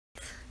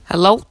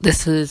Hello,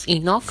 this is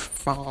Enoch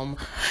from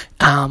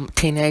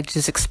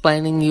Teenagers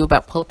Explaining You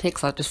About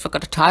Politics. I just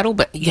forgot the title,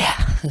 but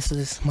yeah, this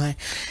is my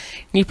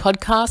new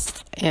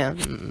podcast,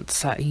 and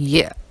so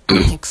yeah,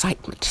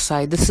 excitement.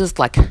 So this is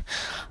like a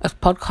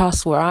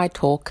podcast where I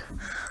talk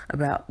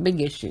about big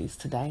issues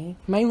today,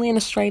 mainly in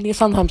Australia,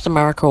 sometimes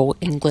America or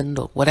England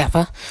or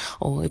whatever,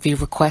 or if you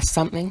request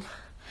something,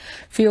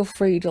 feel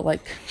free to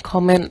like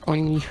comment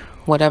on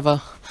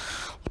whatever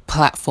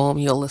platform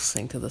you're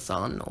listening to this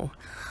on, or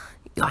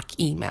like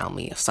email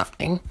me or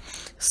something.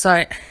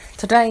 So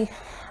today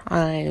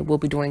I will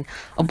be doing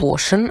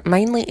abortion,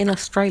 mainly in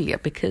Australia,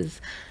 because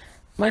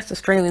most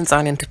Australians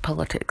aren't into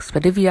politics,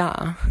 but if you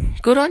are,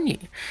 good on you,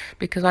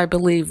 because I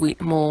believe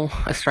more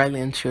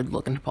Australians should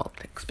look into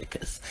politics,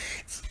 because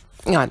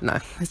I don't know,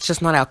 it's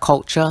just not our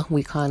culture.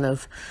 We kind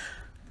of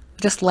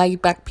just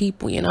laid back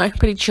people,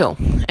 pretty chill.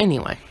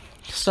 Anyway,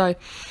 so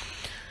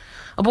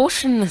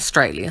abortion in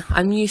Australia.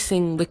 I'm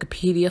using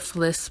Wikipedia for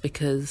this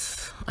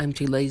because I'm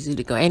too lazy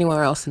to go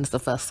anywhere else, and it's the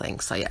first thing.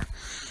 So yeah.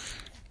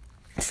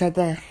 So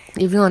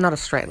if you're not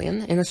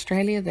Australian, in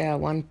Australia there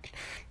are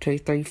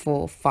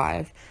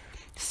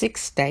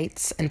 6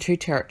 states and 2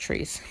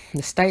 territories.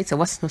 The states are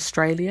Western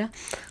Australia,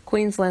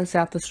 Queensland,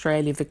 South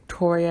Australia,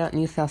 Victoria,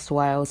 New South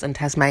Wales and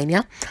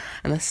Tasmania.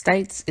 And the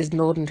states is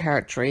Northern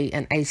Territory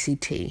and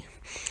ACT,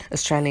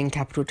 Australian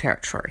Capital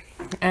Territory.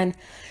 And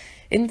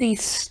in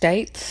these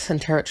states and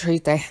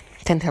territories, they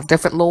tend to have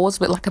different laws,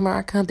 a bit like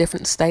America,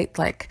 different states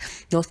like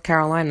North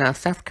Carolina,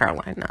 South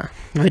Carolina,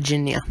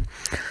 Virginia.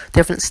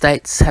 Different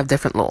states have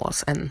different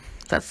laws, and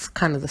that's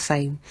kind of the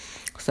same.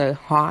 So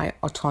high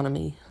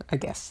autonomy, I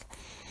guess.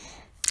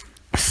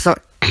 So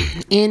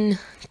in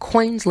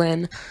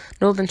Queensland,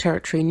 Northern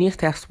Territory, New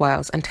South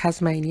Wales and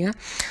Tasmania,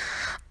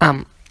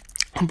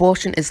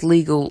 abortion is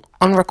legal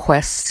on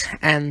request,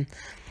 and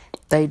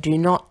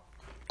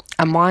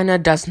a minor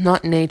does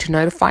not need to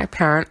notify a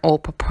parent or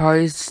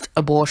proposed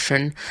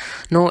abortion,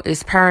 nor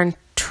is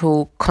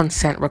parental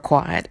consent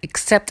required,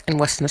 except in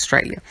Western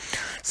Australia.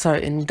 So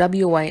in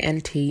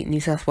WANT, New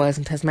South Wales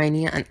and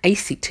Tasmania, and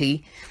ACT,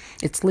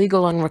 it's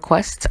legal on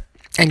request,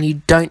 and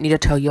you don't need to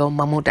tell your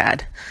mum or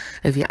dad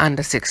if you're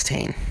under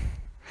 16,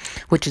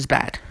 which is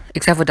bad.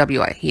 Except for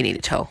WA, you need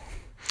to tell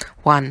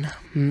one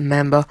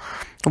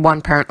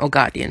parent or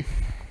guardian.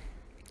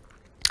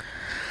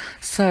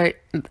 So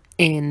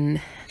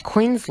in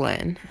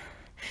Queensland,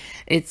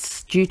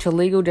 it's due to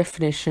legal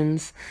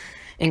definitions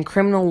in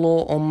criminal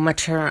law or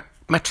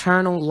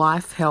maternal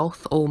life,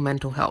 health, or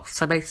mental health.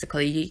 So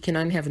basically, you can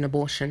only have an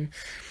abortion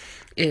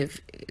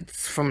if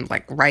it's from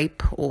like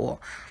rape, or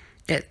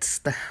it's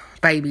the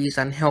baby is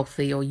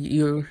unhealthy, or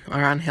you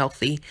are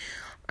unhealthy,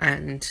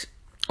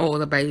 or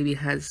the baby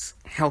has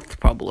health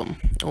problem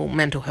or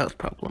mental health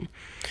problem.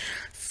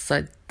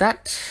 So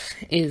that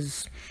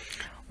is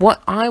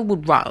what I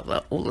would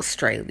rather all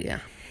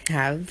Australia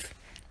have.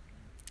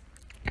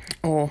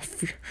 Or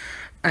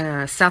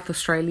South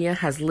Australia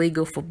has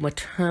legal for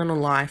maternal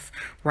life,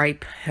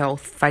 rape,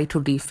 health,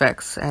 fatal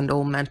defects, and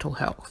all mental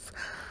health.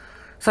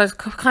 So it's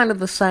kind of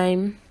the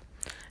same,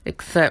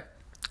 except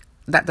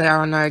that there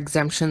are no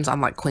exemptions,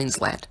 unlike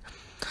Queensland.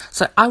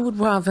 So I would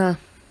rather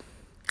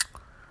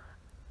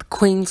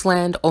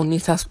Queensland or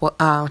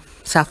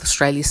South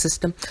Australia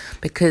system,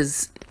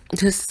 because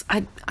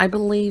I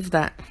believe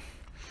that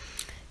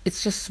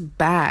it's just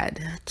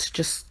bad to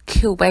just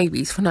kill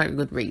babies for no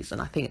good reason.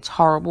 I think it's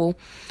horrible.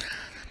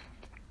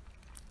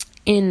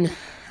 And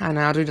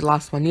I'll do the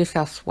last one, New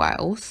South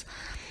Wales.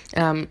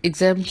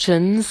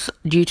 Exemptions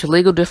due to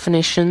legal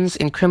definitions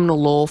in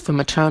criminal law for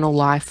maternal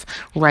life,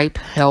 rape,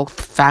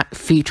 health,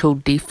 fetal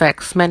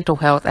defects, mental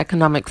health,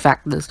 economic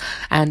factors,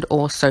 and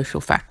or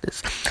social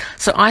factors.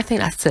 So I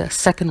think that's the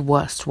second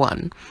worst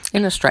one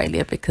in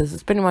Australia, because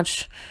it's pretty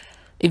much,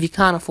 if you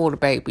can't afford a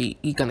baby,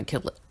 you're going to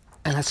kill it.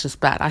 And that's just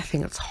bad. I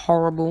think it's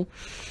horrible.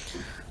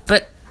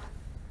 But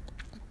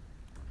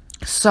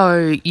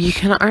so you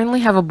can only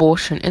have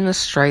abortion in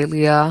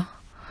Australia.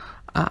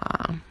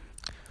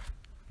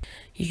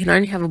 You can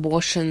only have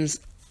abortions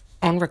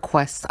on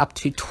request up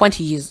to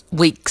 20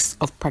 weeks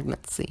of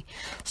pregnancy,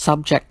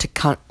 subject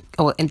to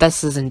and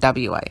this is in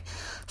WA.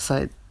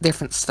 So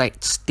different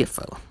states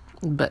differ.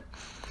 But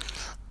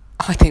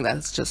I think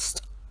that's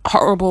just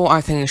horrible.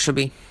 I think it should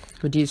be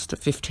reduced to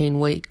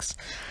 15 weeks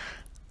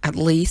at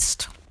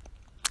least.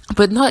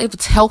 But not if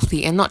it's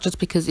healthy, and not just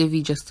because if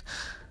you just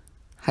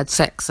had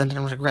sex and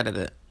then regretted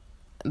it,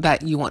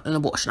 that you want an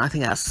abortion. I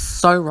think that's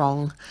so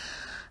wrong,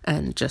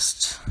 and it's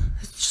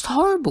just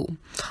horrible.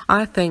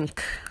 I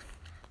think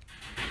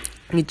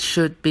it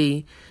should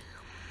be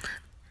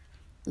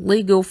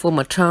legal for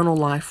maternal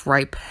life,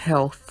 rape,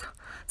 health,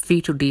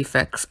 fetal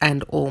defects,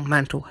 and or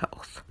mental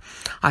health.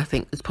 I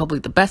think it's probably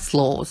the best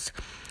laws,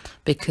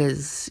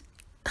 because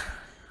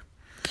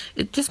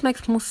it just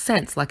makes more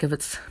sense. Like, if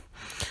it's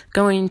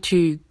going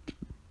to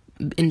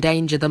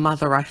endanger the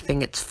mother, I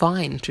think it's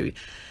fine to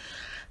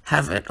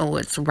have it, or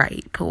it's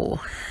rape, or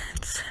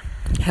it's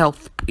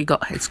health.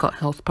 It's got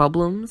health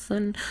problems,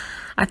 and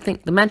I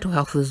think the mental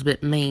health is a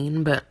bit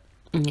mean, but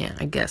yeah,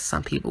 I guess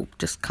some people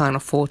just can't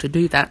afford to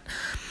do that.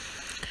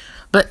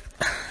 But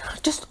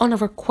just on a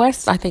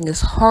request, I think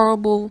is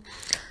horrible,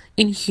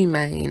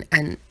 inhumane,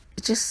 and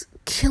just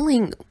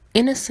killing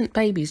innocent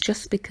babies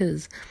just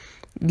because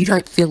you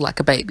don't feel like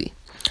a baby.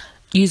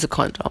 Use a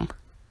condom.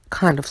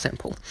 Kind of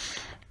simple.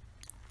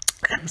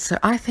 And so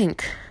I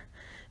think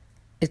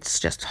it's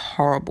just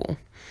horrible.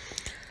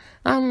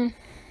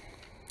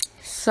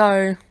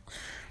 So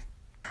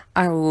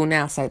I will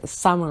now say the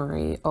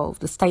summary of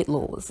the state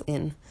laws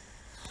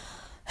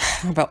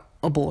about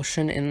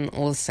abortion in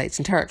all the states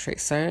and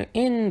territories. So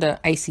in the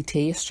ACT,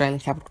 Australian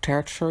Capital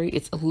Territory,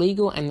 it's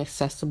illegal and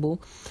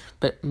accessible,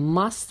 but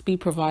must be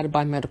provided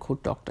by a medical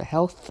doctor.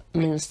 Health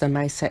Minister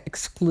may set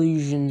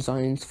exclusion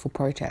zones for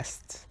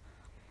protests.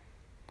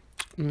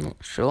 I'm not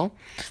sure.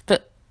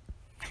 But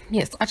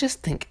yes, I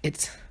just think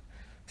it's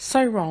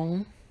so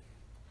wrong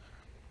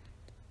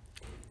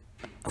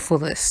for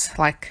this.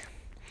 Like,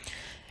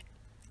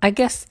 I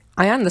guess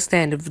I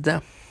understand if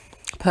the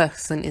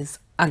person is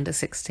under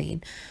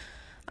 16.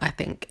 I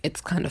think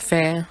it's kind of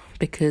fair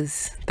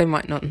because they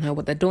might not know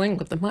what they're doing,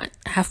 but they might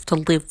have to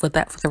live with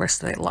that for the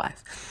rest of their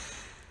life.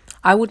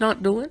 I would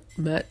not do it,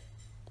 but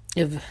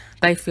if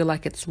they feel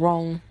like it's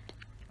wrong,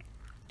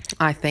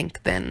 I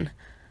think then,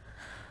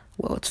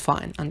 well, it's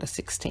fine, under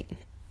 16.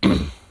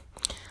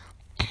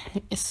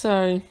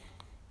 So,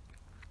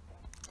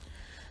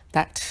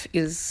 that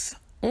is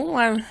all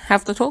I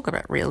have to talk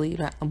about, really,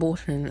 about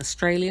abortion in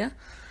Australia.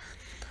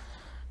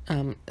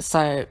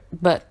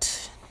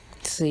 But,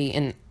 see,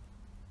 in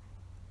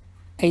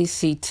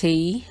ACT,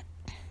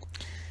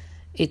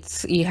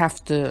 it's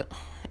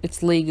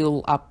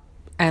legal up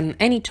and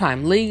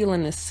anytime, legal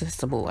and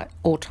accessible at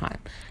all time.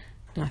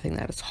 And I think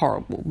that is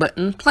horrible. But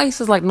in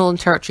places like Northern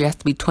Territory, it has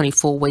to be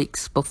 24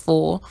 weeks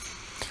before.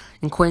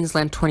 In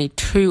Queensland,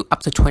 22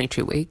 up to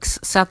 22 weeks.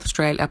 South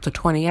Australia up to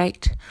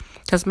 28.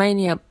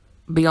 Tasmania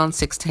beyond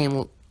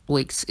 16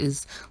 weeks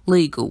is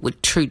legal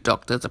with true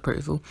doctor's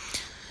approval.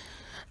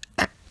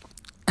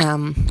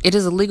 It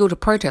is illegal to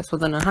protest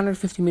within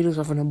 150 metres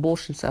of an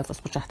abortion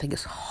service, which I think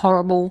is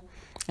horrible.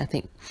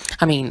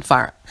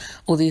 Fire.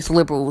 All these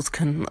liberals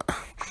can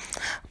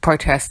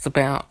protest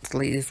about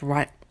these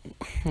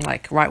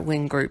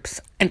right-wing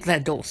groups at their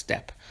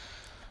doorstep,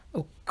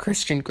 or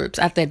Christian groups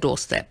at their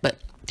doorstep, but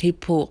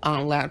people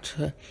aren't allowed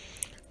to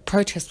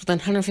protest within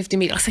 150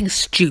 metres. I think it's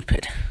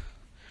stupid.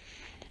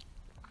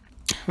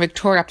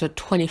 Victoria up to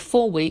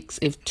 24 weeks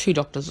if two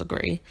doctors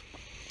agree.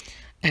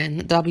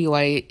 And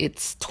WA,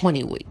 it's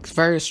 20 weeks.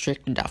 Very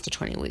restricted after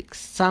 20 weeks.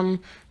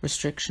 Some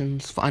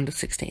restrictions for under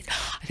 16.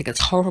 I think it's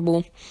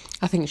horrible.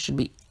 I think it should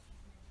be...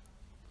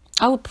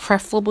 I would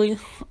preferably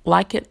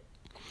like it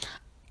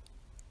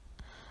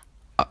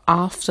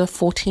after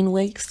 14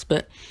 weeks,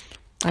 but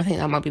I think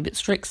that might be a bit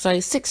strict. So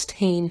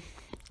 16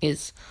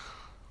 is...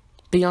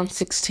 Beyond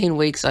 16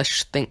 weeks, I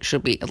think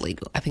should be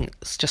illegal. I think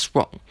it's just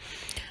wrong.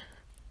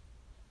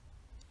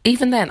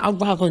 Even then,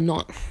 I'd rather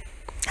not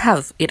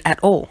have it at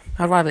all.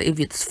 I'd rather, if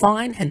it's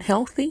fine and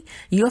healthy,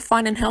 you're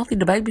fine and healthy,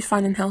 the baby's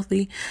fine and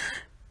healthy,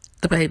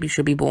 the baby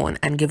should be born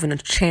and given a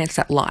chance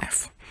at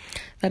life.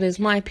 That is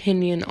my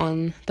opinion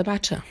on the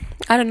matter.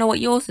 I don't know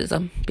what yours is.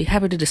 I'd be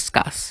happy to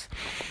discuss.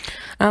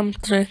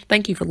 So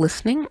thank you for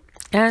listening,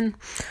 and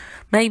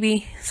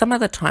maybe some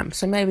other time.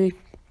 So maybe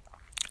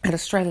at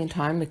Australian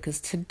time, because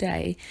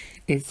today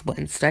is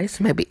Wednesday,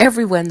 so maybe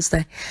every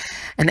Wednesday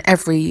and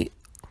every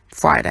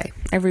Friday.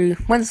 Every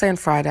Wednesday and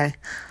Friday,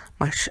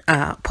 my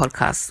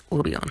podcast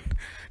will be on.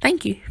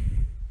 Thank you.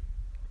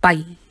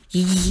 Bye.